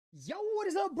Yo, what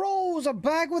is up, bros? I'm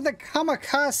back with the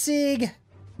Kamikasieg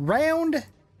round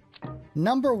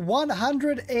number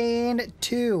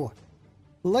 102.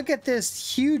 Look at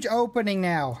this huge opening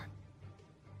now.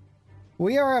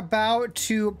 We are about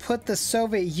to put the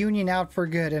Soviet Union out for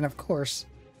good, and of course,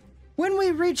 when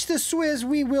we reach the Swiss,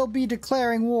 we will be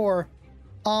declaring war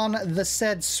on the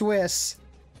said Swiss.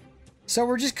 So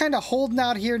we're just kind of holding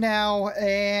out here now,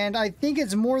 and I think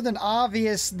it's more than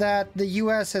obvious that the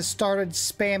US has started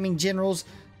spamming generals.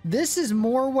 This is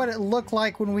more what it looked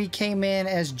like when we came in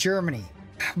as Germany.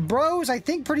 Bros, I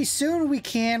think pretty soon we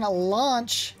can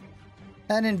launch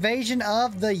an invasion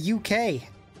of the UK.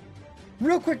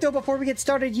 Real quick though, before we get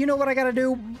started, you know what I gotta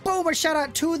do. Boom, a shout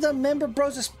out to the member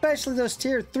bros, especially those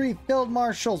tier 3 field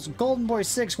marshals, Golden Boy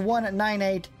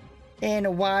 6198.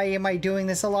 And why am I doing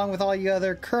this along with all you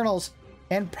other colonels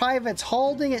and privates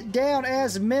holding it down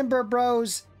as member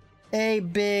bros? A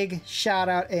big shout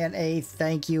out and a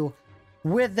thank you.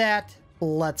 With that,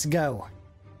 let's go.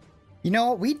 You know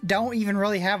what? We don't even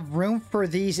really have room for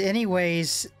these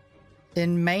anyways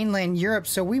in mainland Europe,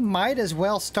 so we might as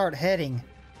well start heading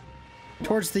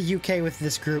towards the UK with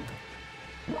this group.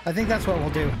 I think that's what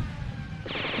we'll do.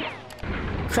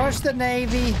 Crush the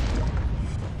Navy.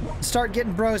 Start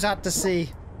getting bros out to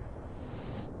sea.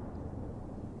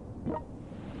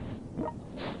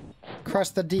 Crush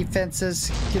the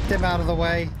defenses. Get them out of the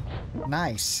way.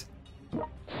 Nice.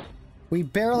 We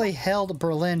barely held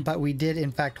Berlin, but we did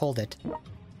in fact hold it.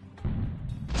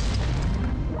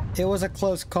 It was a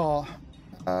close call.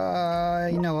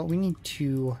 You know what? We need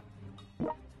to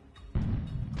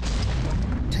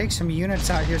take some units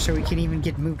out here so we can even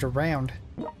get moved around.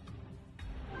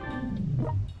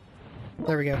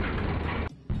 There we go.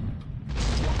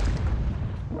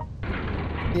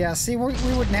 Yeah, see, we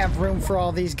wouldn't have room for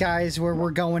all these guys where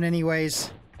we're going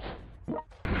anyways.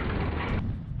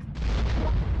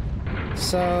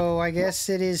 So, I guess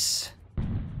it is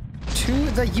to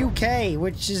the UK,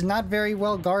 which is not very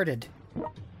well guarded.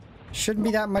 Shouldn't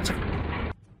be that much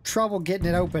trouble getting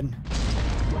it open.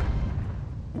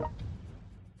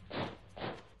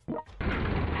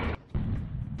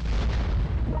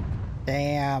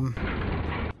 Damn.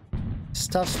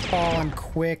 Stuff's falling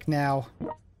quick now.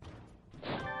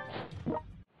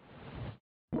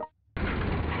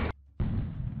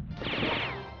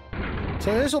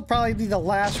 So this will probably be the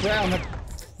last round that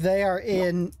they are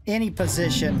in any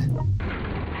position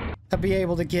to be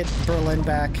able to get Berlin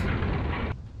back.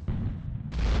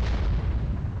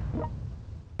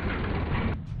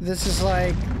 This is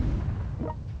like...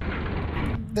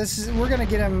 we're gonna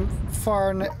get them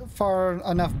far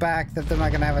enough back that they're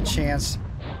not gonna have a chance.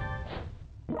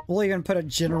 We'll even put a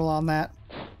general on that,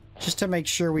 just to make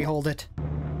sure we hold it.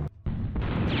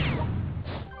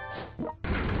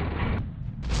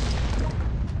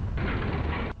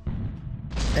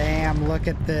 Damn, look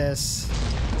at this.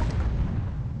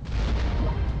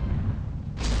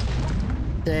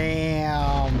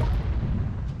 Damn.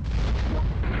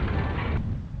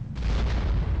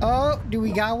 Oh, do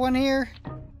we got one here?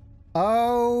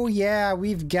 Oh, yeah,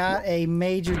 we've got a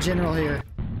major general here.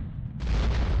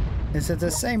 Is it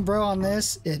the same bro on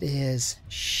this? It is.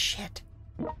 Shit.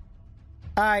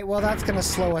 Alright, well, that's gonna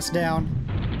slow us down.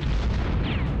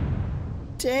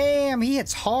 Damn, he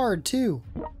hits hard, too.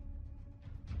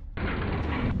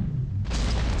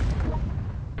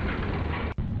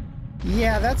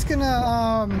 Yeah, that's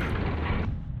gonna,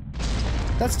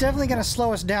 that's definitely gonna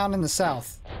slow us down in the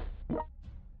south.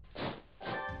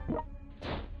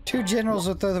 2 generals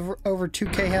with over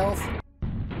 2k health.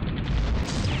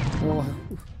 Whoa.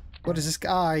 What is this guy?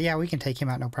 Ah, yeah, we can take him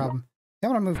out, no problem. I'm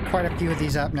gonna move quite a few of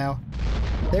these up now.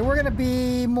 They were gonna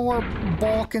be more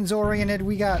Balkans oriented.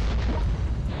 We got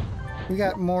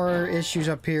more issues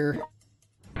up here.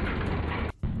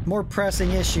 More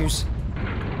pressing issues.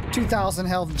 2,000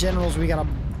 health generals we gotta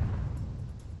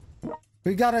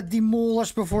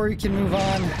demolish before we can move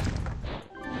on.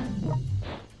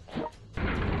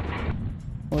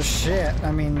 Well, shit,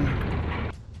 I mean...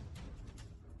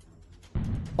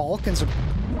 Balkans are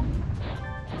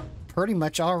pretty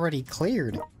much already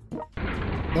cleared.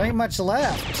 There ain't much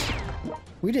left.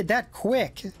 We did that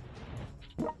quick.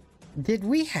 Did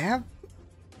we have...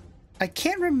 I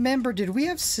can't remember, did we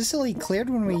have Sicily cleared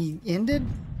when we ended?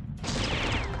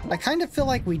 I kind of feel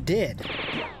like we did.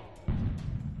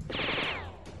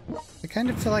 I kind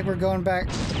of feel like we're going back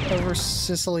over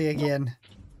Sicily again.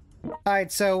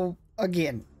 Alright, so...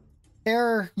 Again,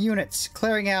 air units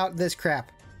clearing out this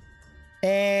crap.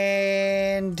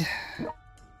 And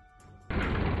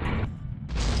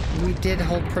we did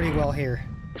hold pretty well here.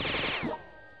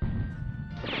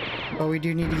 But we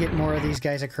do need to get more of these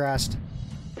guys across.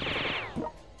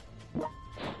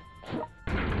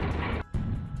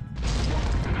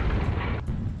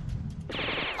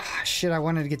 shit, I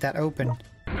wanted to get that open.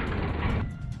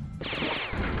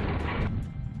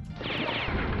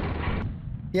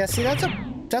 Yeah, see,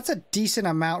 that's a decent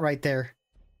amount right there.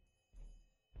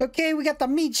 Okay, we got the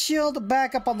meat shield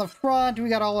back up on the front. We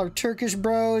got all our Turkish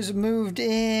bros moved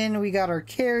in. We got our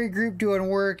carry group doing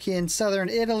work in southern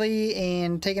Italy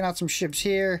and taking out some ships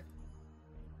here.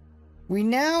 We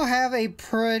now have a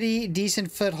pretty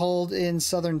decent foothold in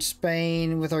southern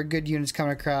Spain with our good units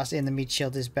coming across, and the meat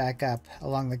shield is back up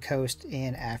along the coast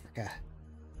in Africa.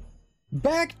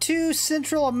 Back to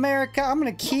Central America. I'm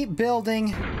going to keep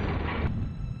building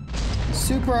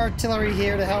super artillery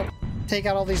here to help take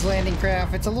out all these landing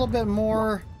craft. It's a little bit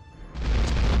more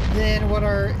than what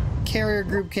our carrier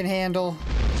group can handle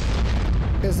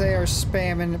because they are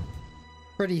spamming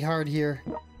pretty hard here.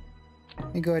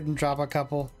 Let me go ahead and drop a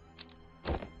couple.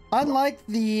 Unlike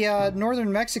the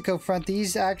northern Mexico front,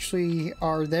 these actually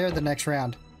are there the next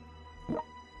round.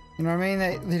 You know what I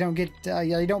mean? They don't get, yeah,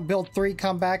 you don't build 3,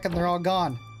 come back, and they're all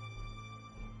gone.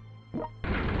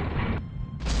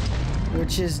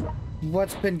 Which is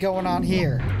what's been going on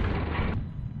here.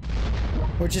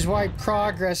 Which is why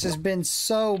progress has been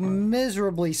so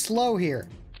miserably slow here.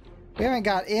 We haven't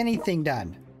got anything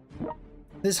done.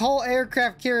 This whole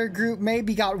aircraft carrier group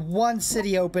maybe got 1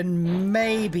 city open,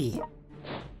 maybe.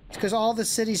 It's because all the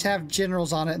cities have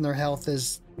generals on it and their health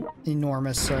is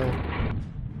enormous, so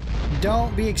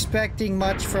don't be expecting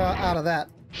much out of that.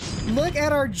 Look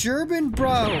at our German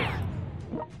bro.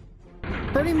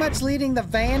 Pretty much leading the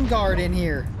vanguard in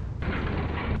here.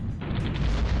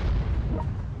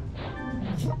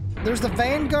 There's the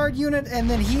vanguard unit, and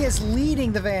then he is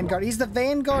leading the vanguard. He's the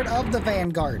vanguard of the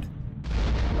vanguard.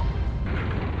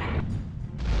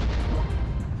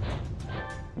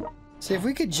 See, if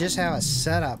we could just have a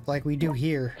setup like we do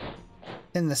here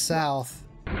in the south,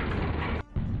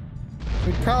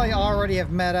 we'd probably already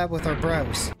have met up with our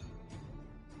bros.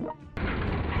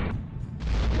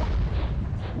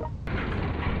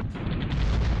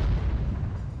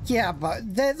 Yeah,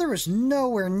 but there was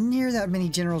nowhere near that many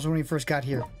generals when we first got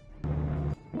here.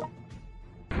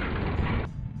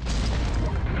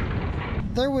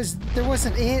 There was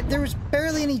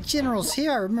barely any generals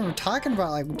here. I remember talking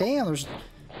about, like, damn, there's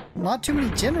not too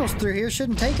many generals through here.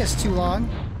 Shouldn't take us too long.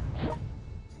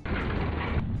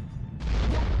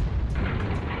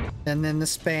 And then the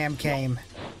spam came.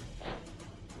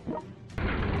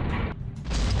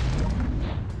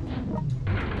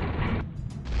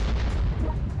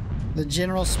 The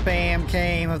general spam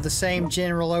came of the same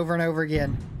general over and over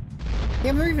again.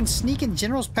 Damn, they're even sneaking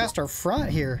generals past our front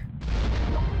here.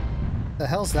 The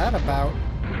hell's that about?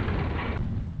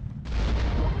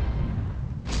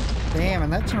 Damn,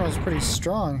 and that general's pretty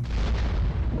strong.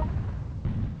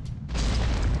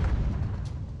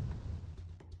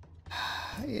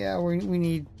 Yeah, we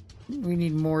need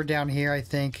more down here, I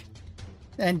think.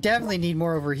 And definitely need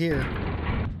more over here.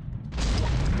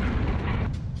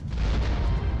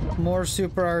 More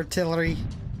super artillery.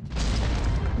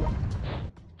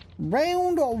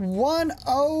 Round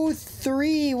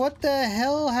 103. What the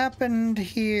hell happened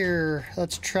here?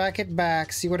 Let's track it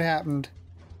back, see what happened.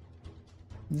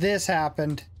 This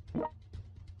happened.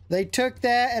 They took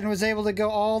that and was able to go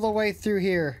all the way through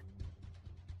here.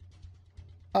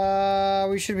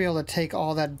 We should be able to take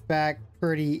all that back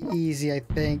pretty easy, I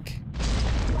think.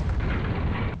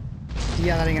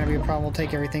 Yeah, that ain't gonna be a problem. We'll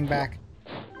take everything back.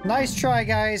 Nice try,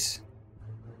 guys.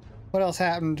 What else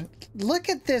happened? Look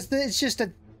at this. It's just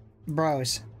a...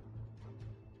 Bros.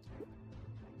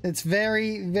 It's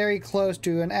very, very close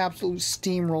to an absolute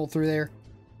steamroll through there.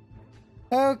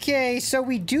 Okay, so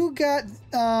we do got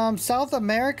South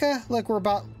America. Look, we're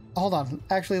about... Hold on.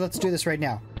 Actually, let's do this right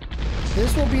now.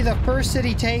 This will be the first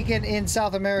city taken in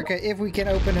South America if we can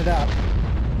open it up.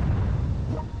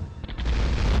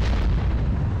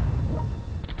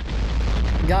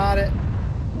 Got it.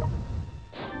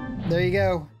 There you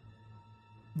go.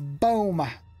 Boom.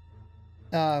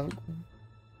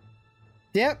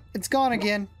 Yep, it's gone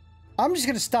again. I'm just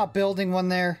gonna stop building one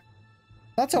there.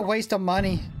 That's a waste of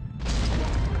money.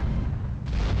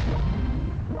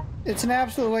 It's an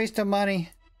absolute waste of money.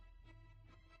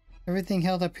 Everything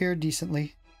held up here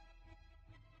decently.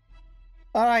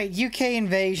 Alright, UK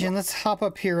invasion. Let's hop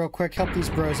up here real quick. Help these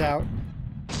bros out.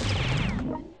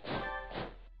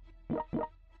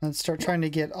 Let's start trying to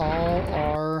get all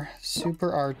our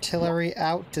super artillery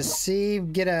out to sea.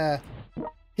 Get a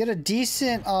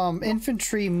decent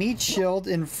infantry meat shield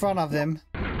in front of them.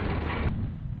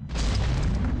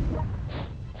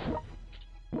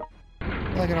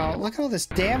 Look at all this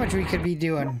damage we could be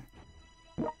doing.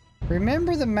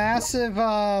 Remember the massive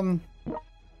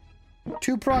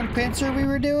two-pronged pincer we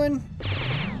were doing?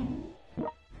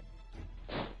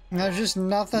 There's just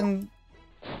nothing.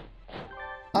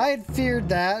 I had feared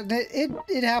that.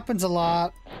 It happens a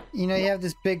lot. You know, you have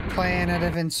this big plan out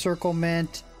of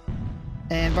encirclement,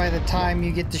 and by the time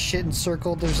you get the shit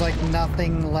encircled, there's like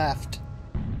nothing left.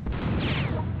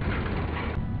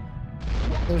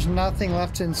 There's nothing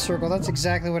left to encircle. That's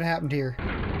exactly what happened here.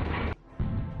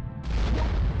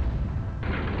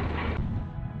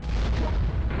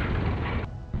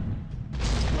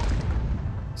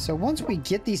 So once we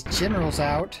get these generals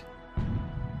out...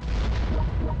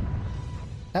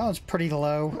 That one's pretty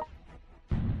low.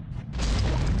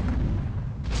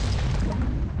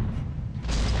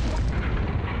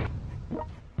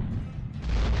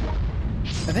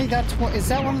 I think that's what... Is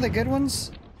that one of the good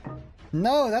ones?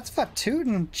 No, that's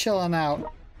Fatuden chilling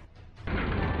out.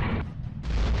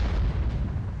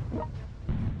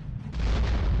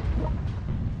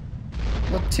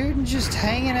 Fatuden just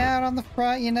hanging out on the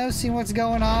front, you know, seeing what's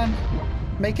going on.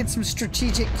 Making some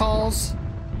strategic calls.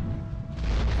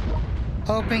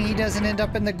 Hoping he doesn't end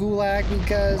up in the gulag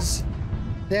because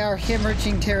they are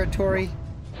hemorrhaging territory.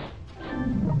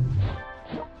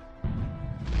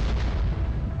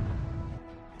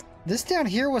 This down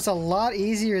here was a lot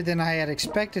easier than I had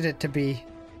expected it to be.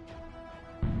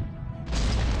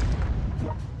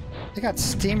 They got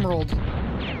steamrolled.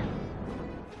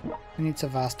 We need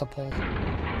Sevastopol.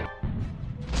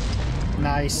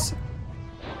 Nice.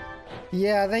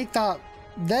 Yeah, they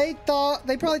probably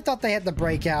thought they had the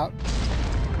breakout.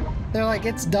 They're like,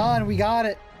 it's done, we got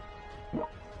it.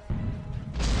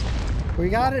 We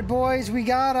got it, boys, we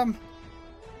got them.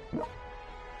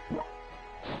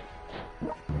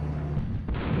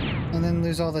 And then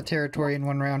lose all the territory in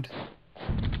one round.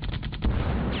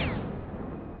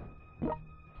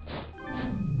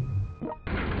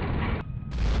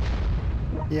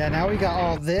 Yeah, now we got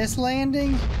all this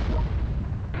landing.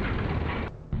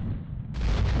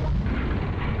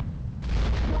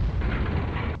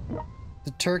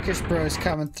 The Turkish bros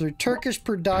coming through. Turkish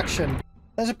production.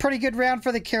 That was a pretty good round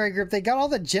for the carry group. They got all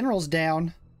the generals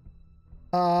down.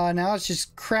 Now it's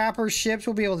just crapper ships.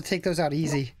 We'll be able to take those out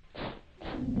easy.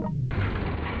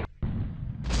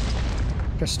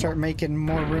 Just start making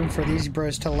more room for these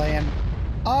bros to land.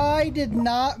 I did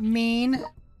not mean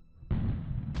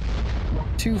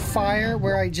to fire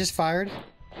where I just fired.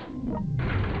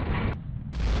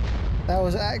 That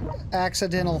was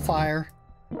accidental fire.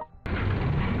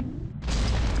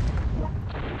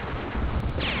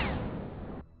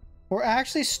 We're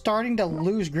actually starting to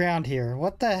lose ground here.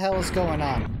 What the hell is going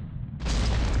on?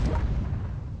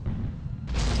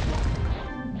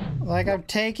 Like, I'm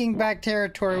taking back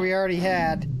territory we already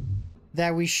had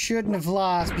that we shouldn't have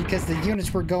lost because the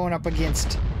units we're going up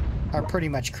against are pretty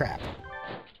much crap.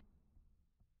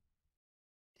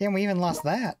 Damn, we even lost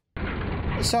that.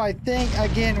 So I think,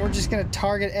 again, we're just going to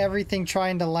target everything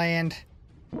trying to land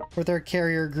with our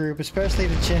carrier group, especially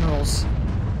the generals.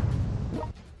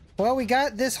 Well, we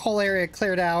got this whole area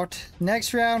cleared out.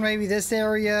 Next round, maybe this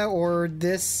area or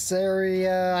this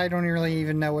area. I don't really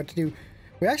even know what to do.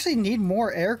 We actually need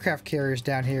more aircraft carriers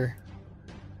down here.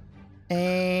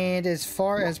 And as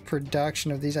far as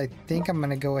production of these, I think I'm going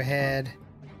to go ahead.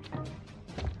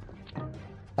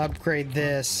 Upgrade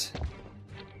this.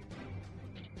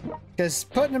 Because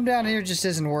putting them down here just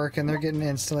isn't working. They're getting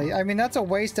instantly. I mean, that's a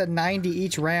waste of 90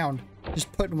 each round.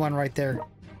 Just putting one right there.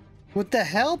 With the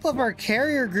help of our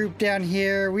carrier group down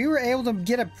here, we were able to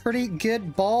get a pretty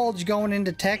good bulge going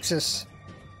into Texas.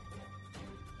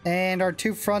 And our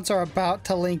two fronts are about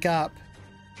to link up.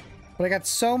 But I got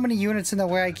so many units in the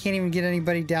way I can't even get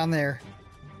anybody down there.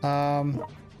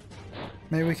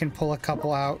 Maybe we can pull a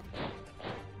couple out.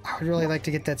 I would really like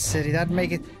to get that city. That'd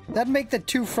make the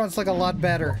two fronts look a lot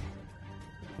better.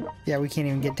 Yeah, we can't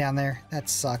even get down there. That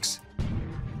sucks.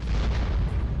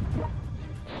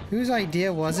 Whose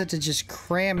idea was it to just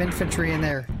cram infantry in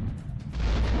there?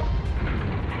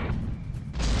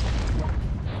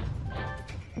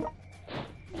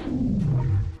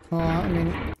 Well, I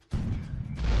mean...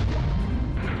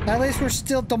 At least we're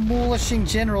still demolishing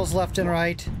generals left and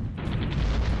right.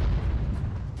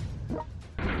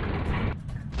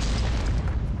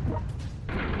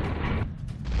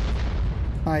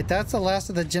 Alright, that's the last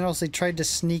of the generals they tried to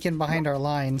sneak in behind our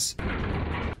lines.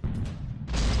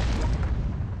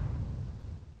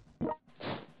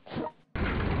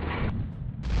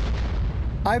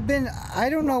 I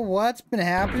don't know what's been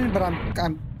happening, but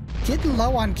I'm getting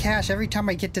low on cash every time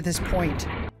I get to this point.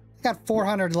 I got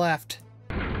 400 left.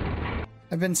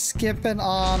 I've been skipping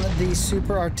on the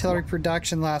super artillery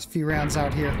production last few rounds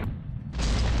out here.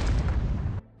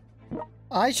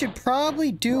 I should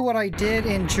probably do what I did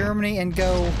in Germany and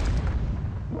go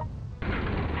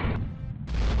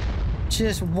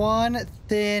just one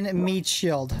thin meat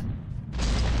shield.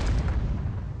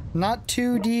 Not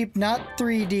 2 deep, not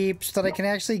 3 deep, so that I can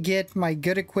actually get my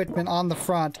good equipment on the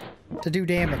front to do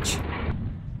damage.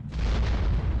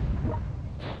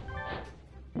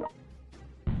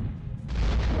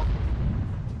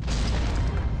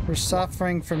 We're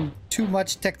suffering from too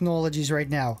much technologies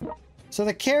right now. So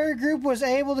the carrier group was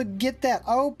able to get that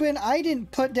open. I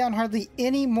didn't put down hardly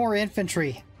any more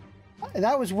infantry.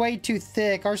 That was way too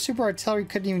thick. Our super artillery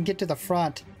couldn't even get to the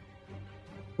front.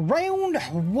 Round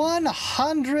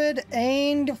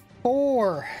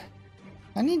 104.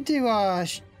 I need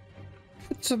to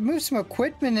move some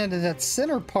equipment into that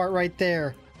center part right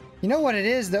there. You know what it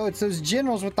is, though? It's those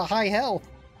generals with the high health.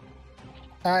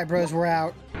 All right, bros, we're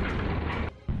out.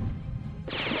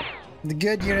 The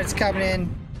good units coming in.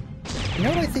 You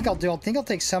know what I think I'll do? I think I'll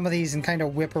take some of these and kind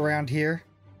of whip around here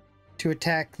to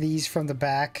attack these from the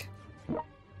back.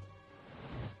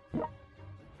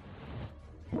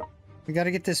 We got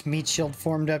to get this meat shield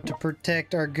formed up to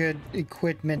protect our good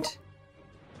equipment.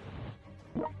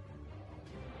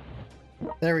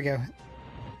 There we go.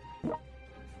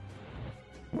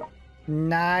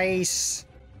 Nice.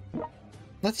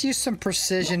 Let's use some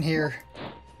precision here.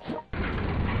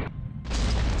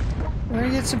 We're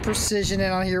gonna get some precision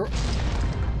in on here.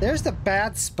 There's the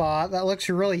bad spot. That looks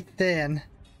really thin.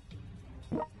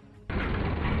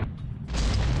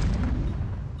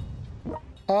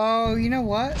 Oh, you know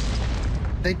what?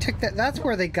 They took that. That's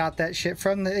where they got that shit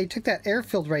from. They took that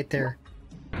airfield right there.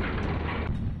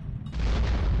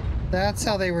 That's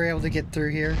how they were able to get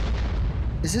through here.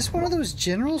 Is this one of those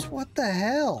generals? What the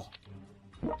hell?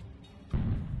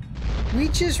 We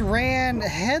just ran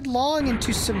headlong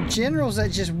into some generals that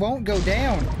just won't go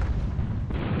down.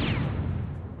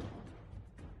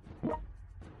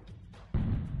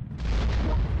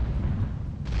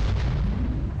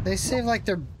 They saved like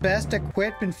their best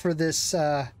equipment for this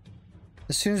as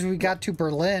soon as we got to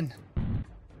Berlin.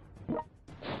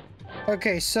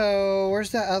 Okay, so where's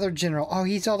that other general? Oh,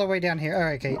 he's all the way down here. All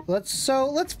right, okay.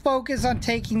 Let's focus on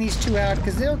taking these two out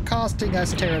because they're costing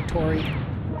us territory.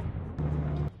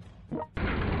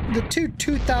 The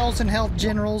 2,000 health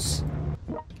generals.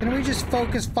 Can we just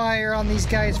focus fire on these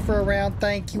guys for a round?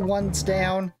 Thank you. One's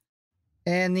down.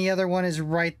 And the other one is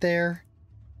right there.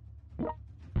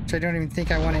 Which I don't even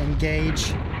think I want to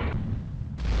engage.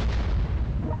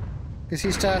 Because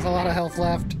he still has a lot of health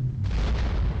left.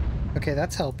 Okay,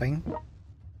 that's helping.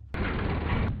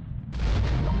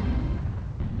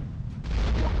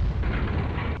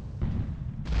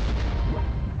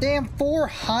 Damn,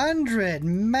 400!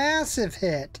 Massive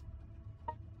hit!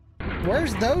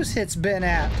 Where's those hits been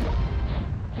at?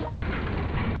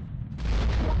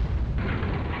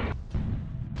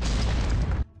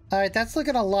 Alright, that's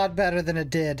looking a lot better than it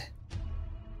did.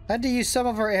 I had to use some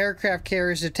of our aircraft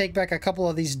carriers to take back a couple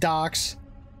of these docks.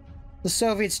 The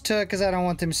Soviets took because I don't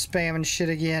want them spamming shit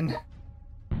again.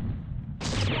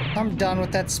 I'm done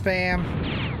with that spam.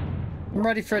 I'm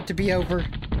ready for it to be over.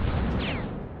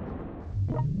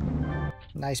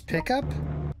 Nice pickup.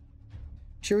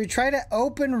 Should we try to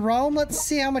open Rome? Let's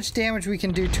see how much damage we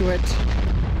can do to it.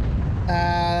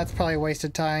 That's probably a waste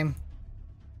of time.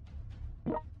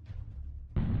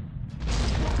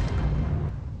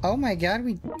 Oh my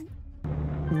god,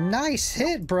 Nice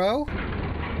hit, bro.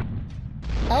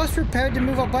 I was prepared to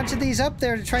move a bunch of these up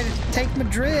there to try to take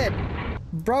Madrid.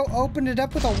 Bro opened it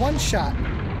up with a one-shot.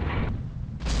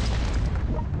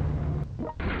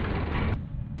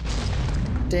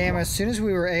 Damn, as soon as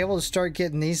we were able to start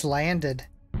getting these landed,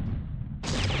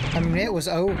 I mean, it was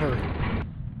over.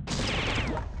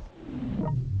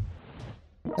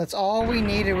 That's all we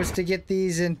needed was to get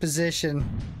these in position.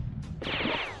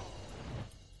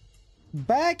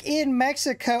 Back in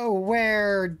Mexico,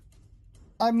 where,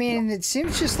 I mean, it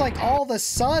seems just like all of a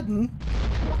sudden,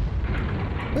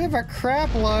 we have a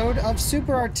crap load of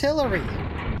super artillery.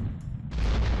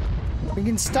 We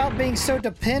can stop being so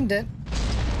dependent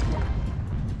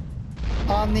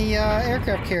on the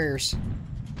aircraft carriers.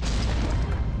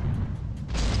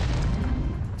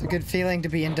 It's a good feeling to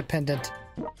be independent.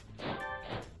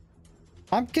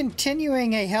 I'm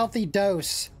continuing a healthy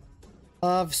dose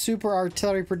of super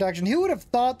artillery production. Who would have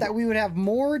thought that we would have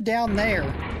more down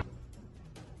there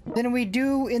than we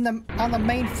do on the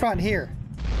main front here?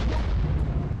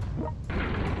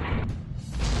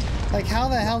 Like, how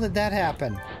the hell did that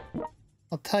happen?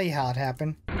 I'll tell you how it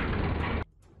happened.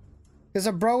 Because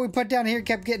a bro we put down here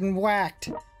kept getting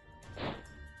whacked.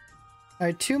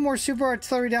 Alright, 2 more super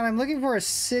artillery down. I'm looking for a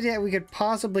city that we could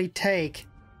possibly take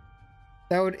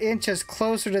that would inch us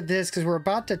closer to this, because we're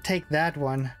about to take that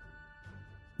one.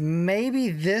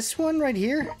 Maybe this one right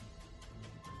here?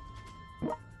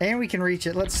 And we can reach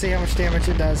it. Let's see how much damage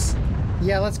it does.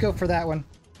 Yeah, let's go for that one.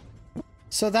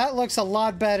 So that looks a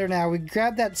lot better now. We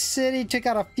grabbed that city, took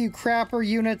out a few crapper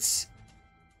units.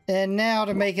 And now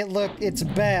to make it look its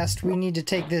best, we need to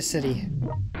take this city.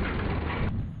 I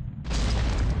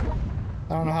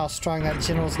don't know how strong that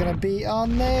general's gonna be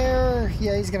on there.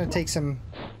 Yeah, he's gonna take some...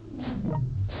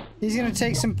 He's gonna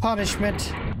take some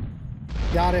punishment.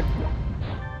 Got him.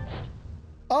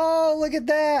 Oh, look at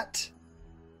that!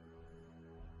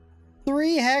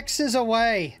 3 hexes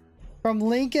away from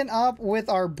linking up with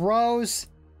our bros.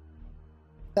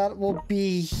 That will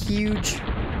be huge.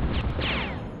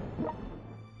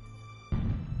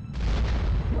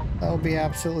 That will be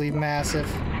absolutely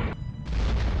massive.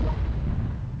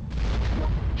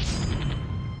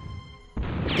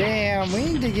 Damn, we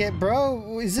need to get,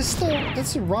 bro. Is this still,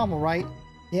 that's a Rommel, right?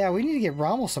 Yeah, we need to get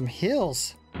Rommel some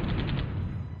hills.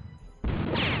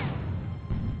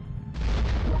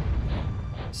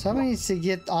 Somebody needs to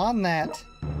get on that.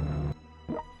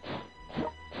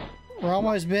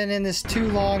 Rommel has been in this too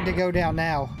long to go down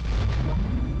now.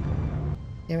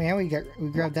 Yeah, man, we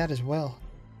grabbed that as well.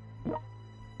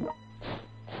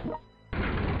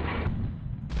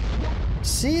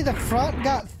 See, the front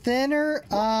got thinner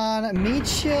on Meat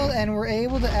Shield, and we're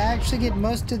able to actually get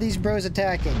most of these bros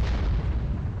attacking.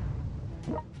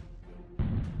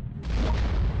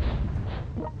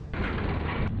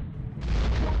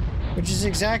 Which is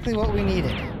exactly what we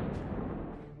needed.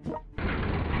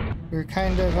 We were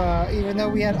kind of, even though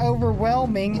we had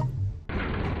overwhelming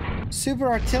super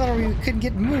artillery, we couldn't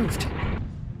get moved.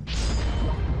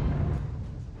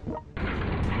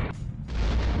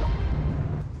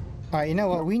 Alright, you know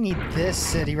what? We need this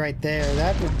city right there.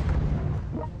 That would...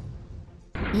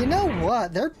 You know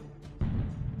what?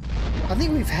 I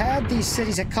think we've had these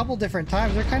cities a couple different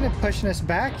times. They're kind of pushing us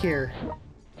back here.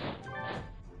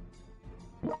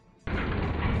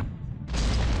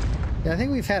 Yeah, I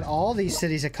think we've had all these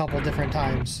cities a couple different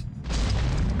times.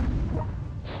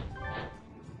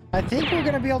 I think we're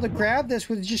going to be able to grab this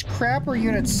with just crapper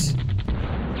units.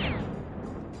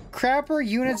 Crapper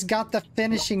units got the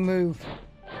finishing move.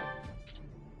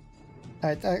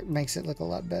 That makes it look a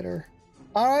lot better.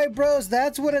 Alright, bros,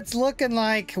 that's what it's looking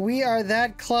like. We are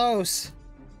that close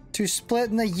to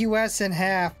splitting the US in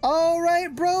half.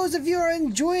 Alright, bros, if you are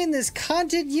enjoying this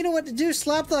content, you know what to do.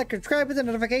 Slap the like, subscribe with the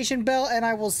notification bell, and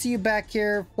I will see you back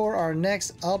here for our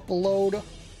next upload.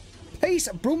 Peace,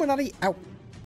 Bruchminati out.